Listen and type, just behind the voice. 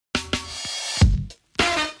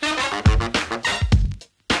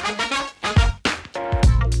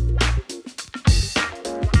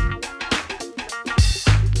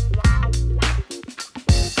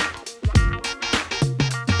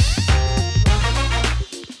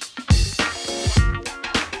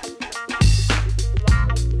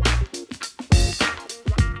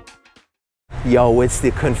Yo, it's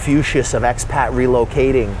the Confucius of expat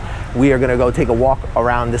relocating. We are gonna go take a walk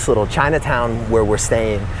around this little Chinatown where we're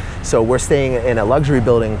staying. So we're staying in a luxury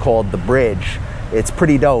building called The Bridge. It's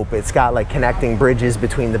pretty dope. It's got like connecting bridges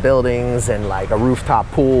between the buildings and like a rooftop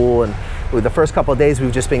pool. And with the first couple of days,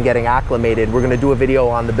 we've just been getting acclimated. We're gonna do a video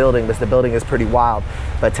on the building because the building is pretty wild.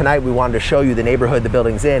 But tonight we wanted to show you the neighborhood the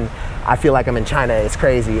building's in. I feel like I'm in China. It's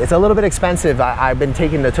crazy. It's a little bit expensive. I've been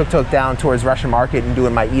taking the tuk-tuk down towards Russian Market and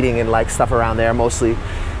doing my eating and like stuff around there mostly.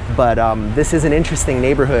 But this is an interesting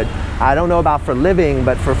neighborhood. I don't know about for living,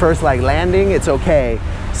 but for first like landing, it's okay.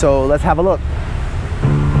 So let's have a look.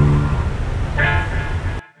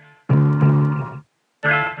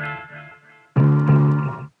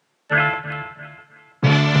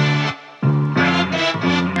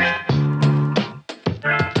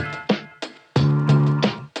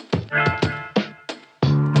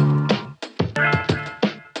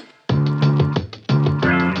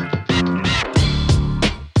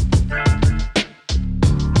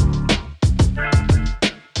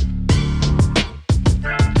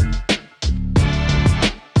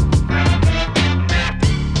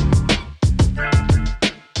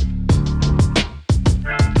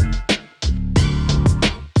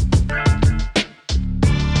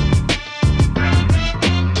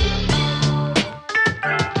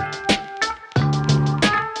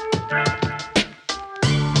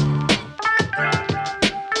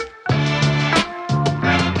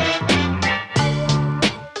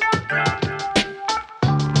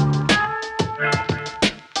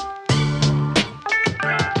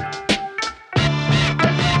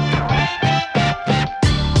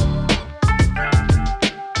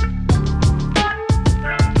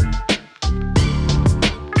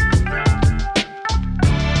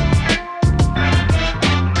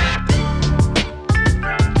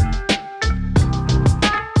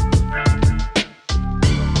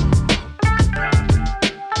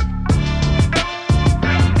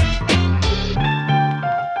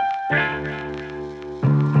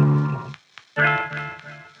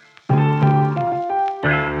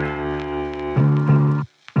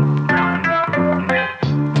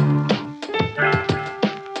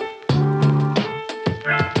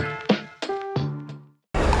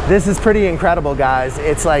 This is pretty incredible, guys.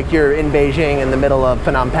 It's like you're in Beijing in the middle of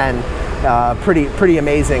Phnom Penh. Pretty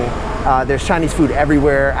amazing. There's Chinese food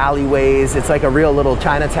everywhere, alleyways. It's like a real little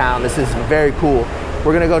Chinatown. This is very cool.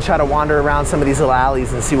 We're gonna go try to wander around some of these little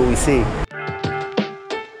alleys and see what we see.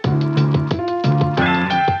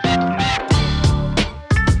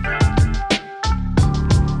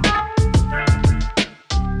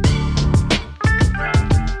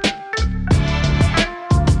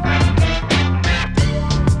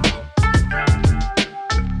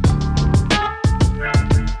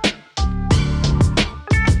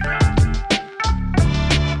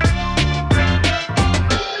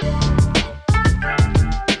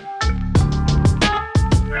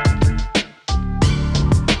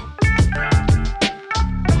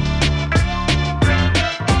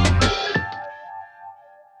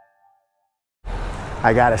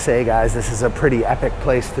 I gotta say, guys, this is a pretty epic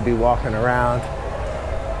place to be walking around.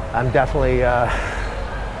 I'm definitely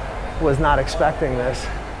was not expecting this.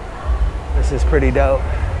 This is pretty dope.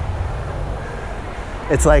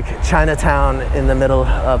 It's like Chinatown in the middle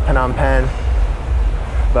of Phnom Penh,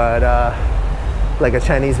 but like a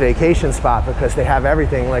Chinese vacation spot because they have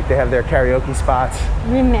everything. Like they have their karaoke spots.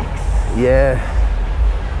 Remix. Yeah,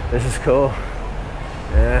 this is cool.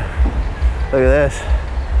 Yeah, look at this.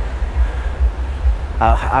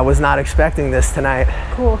 I was not expecting this tonight.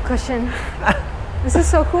 Cool cushion. This is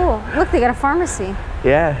so cool. Look, they got a pharmacy.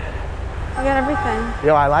 Yeah. They got everything.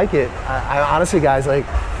 Yo, I like it. I honestly, guys, like,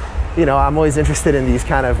 you know, I'm always interested in these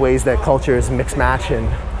kind of ways that cultures mix match and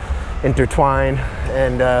intertwine.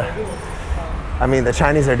 And I mean, the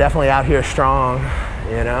Chinese are definitely out here strong,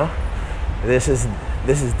 you know? This is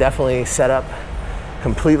definitely set up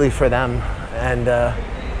completely for them. And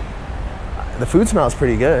the food smells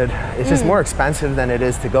pretty good. It's just more expensive than it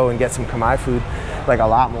is to go and get some Khmer food, like a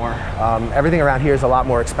lot more. Everything around here is a lot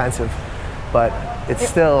more expensive, but it's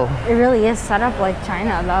still... It really is set up like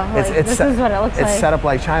China, though. Like, this is what it looks like. It's set up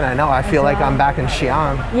like China. I know. I feel like I'm back in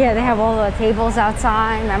Xi'an. Yeah, they have all the tables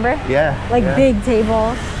outside, remember? Yeah. Like big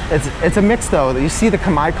tables. It's a mix, though. You see the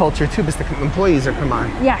Khmer culture, too, because the employees are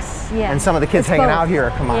Khmer. Yes, yeah. And some of the kids hanging out here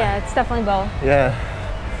are Khmer. Yeah, it's definitely both. Yeah.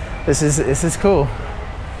 This is cool.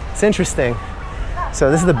 It's interesting. So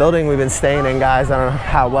this is the building we've been staying in, guys. I don't know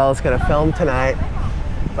how well it's gonna film tonight,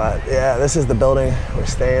 but yeah, this is the building we're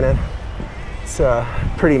staying in. It's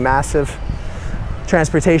pretty massive.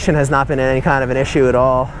 Transportation has not been any kind of an issue at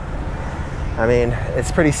all. I mean,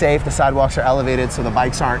 it's pretty safe. The sidewalks are elevated, so the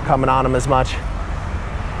bikes aren't coming on them as much.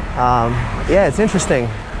 Yeah, it's interesting.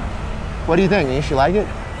 What do you think, Nish? You like it?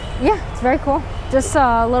 Yeah, it's very cool. Just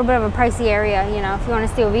a little bit of a pricey area, you know, if you want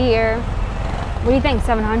to stay over here. What do you think,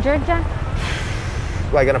 700, Jen?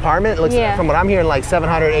 Like an apartment? Looks, yeah. From what I'm hearing, like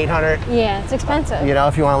 700, 800. Yeah, it's expensive. You know,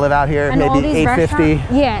 if you want to live out here, and maybe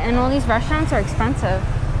 850. Yeah, and all these restaurants are expensive.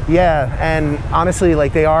 Yeah, and honestly,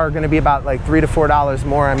 like they are going to be about like $3 to $4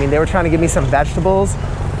 more. I mean, they were trying to give me some vegetables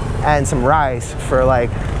and some rice for like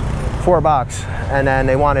 $4, and then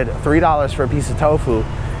they wanted $3 for a piece of tofu.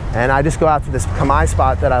 And I just go out to this Khmer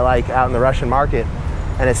spot that I like out in the Russian market,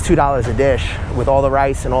 and it's $2 a dish with all the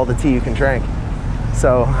rice and all the tea you can drink.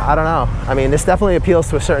 So I don't know. I mean, this definitely appeals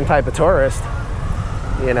to a certain type of tourist,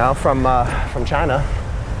 you know, from China.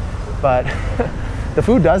 But the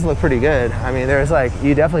food does look pretty good. I mean, there's like,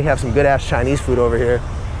 you definitely have some good ass Chinese food over here.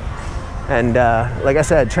 And like I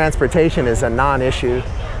said, transportation is a non-issue.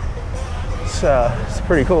 So it's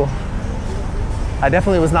pretty cool. I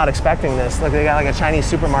definitely was not expecting this. Look, they got like a Chinese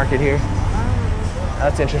supermarket here.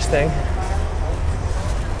 That's interesting.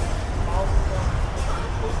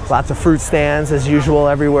 Lots of fruit stands as usual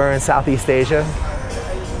everywhere in Southeast Asia.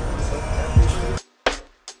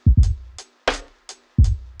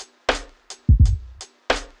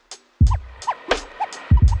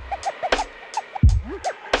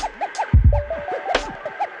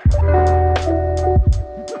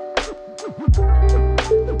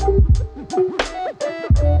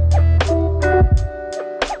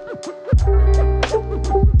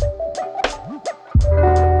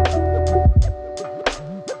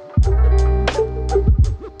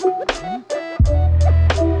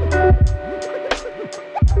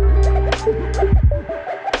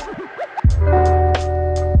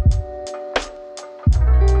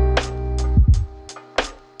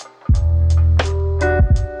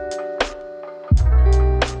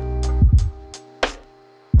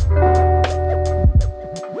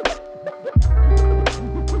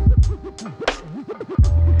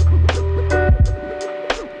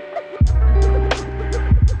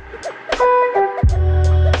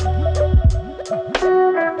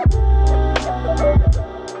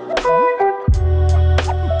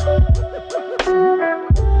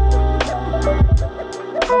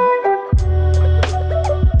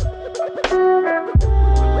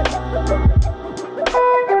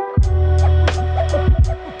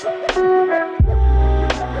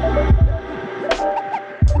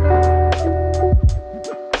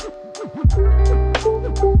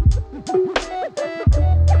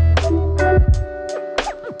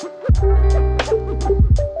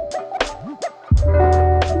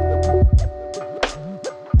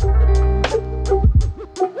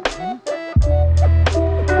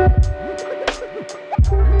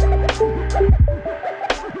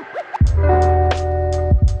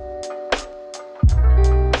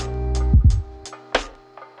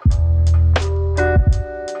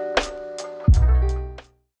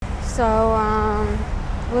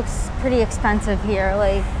 Looks pretty expensive here.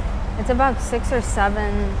 Like, it's about 6 or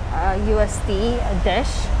 7 USD a dish,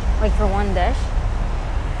 like for one dish.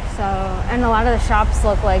 So, and a lot of the shops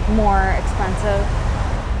look like more expensive.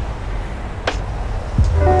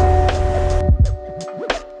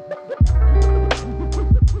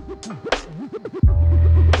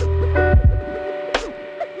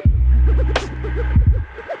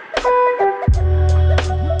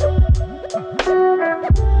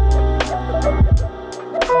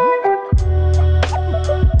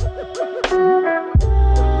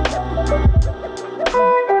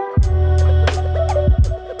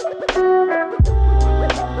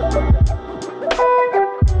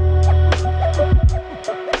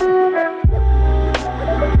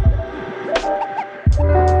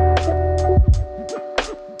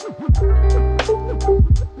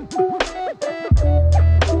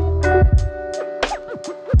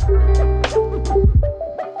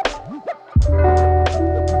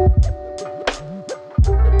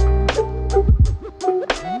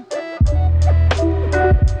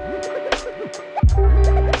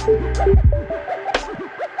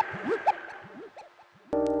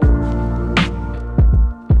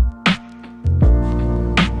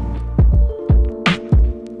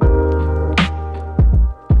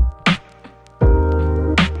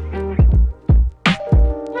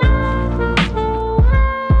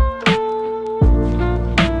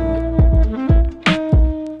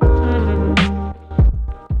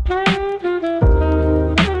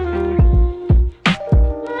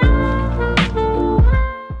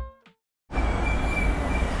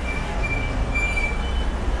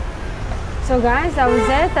 So guys, that was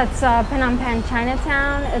it. That's Phnom Penh,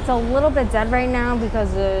 Chinatown. It's a little bit dead right now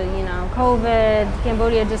because of, you know, COVID.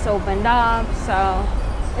 Cambodia just opened up, so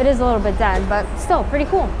it is a little bit dead, but still pretty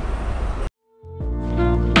cool.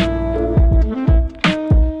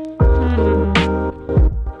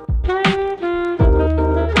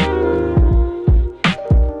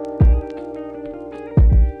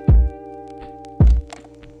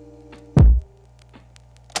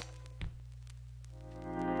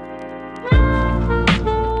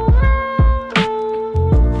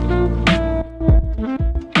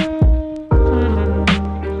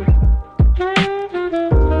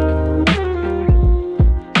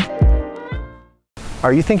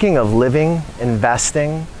 Are you thinking of living,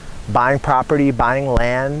 investing, buying property, buying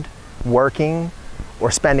land, working,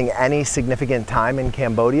 or spending any significant time in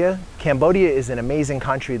Cambodia? Cambodia is an amazing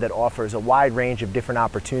country that offers a wide range of different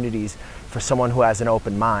opportunities for someone who has an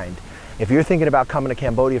open mind. If you're thinking about coming to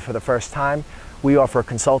Cambodia for the first time, we offer a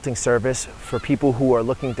consulting service for people who are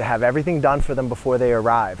looking to have everything done for them before they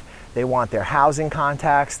arrive. They want their housing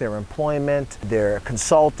contacts, their employment, their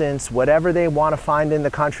consultants, whatever they want to find in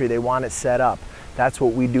the country, they want it set up. That's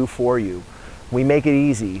what we do for you. We make it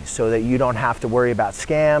easy so that you don't have to worry about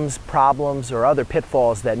scams, problems, or other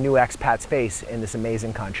pitfalls that new expats face in this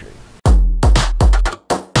amazing country.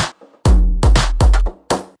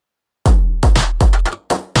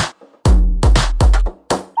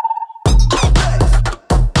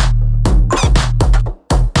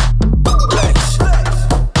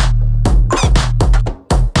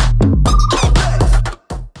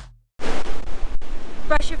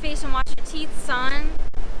 Brush your face and wash your teeth, son.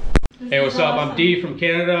 Hey, what's up? I'm D from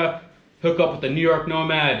Canada. Hook up with the New York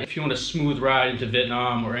Nomad if you want a smooth ride into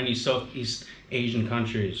Vietnam or any Southeast Asian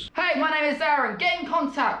countries. Hey, my name is Aaron. Get in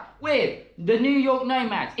contact with the New York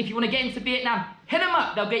Nomads. If you want to get into Vietnam, hit them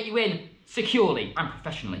up. They'll get you in securely and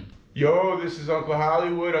professionally. Yo, this is Uncle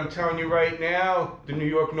Hollywood. I'm telling you right now, the New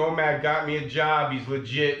York Nomad got me a job. He's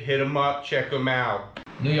legit. Hit him up. Check him out.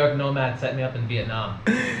 New York Nomad set me up in Vietnam.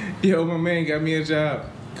 Yo, my man got me a job.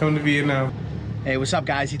 Come to Vietnam. Hey, what's up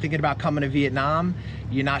guys? You thinking about coming to Vietnam?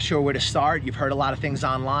 You're not sure where to start? You've heard a lot of things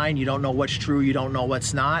online. You don't know what's true, you don't know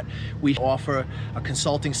what's not. We offer a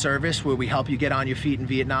consulting service where we help you get on your feet in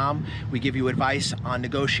Vietnam. We give you advice on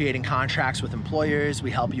negotiating contracts with employers.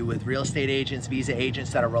 We help you with real estate agents, visa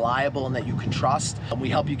agents that are reliable and that you can trust. We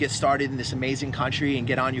help you get started in this amazing country and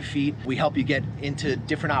get on your feet. We help you get into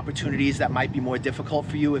different opportunities that might be more difficult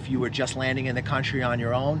for you if you were just landing in the country on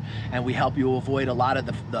your own. And we help you avoid a lot of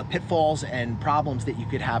the pitfalls and problems that you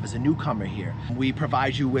could have as a newcomer here. We provide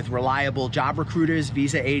you with reliable job recruiters,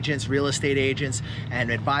 visa agents, real estate agents, and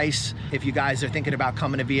advice. If you guys are thinking about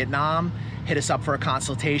coming to Vietnam, hit us up for a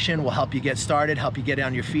consultation. We'll help you get started, help you get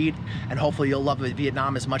on your feet, and hopefully you'll love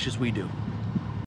Vietnam as much as we do.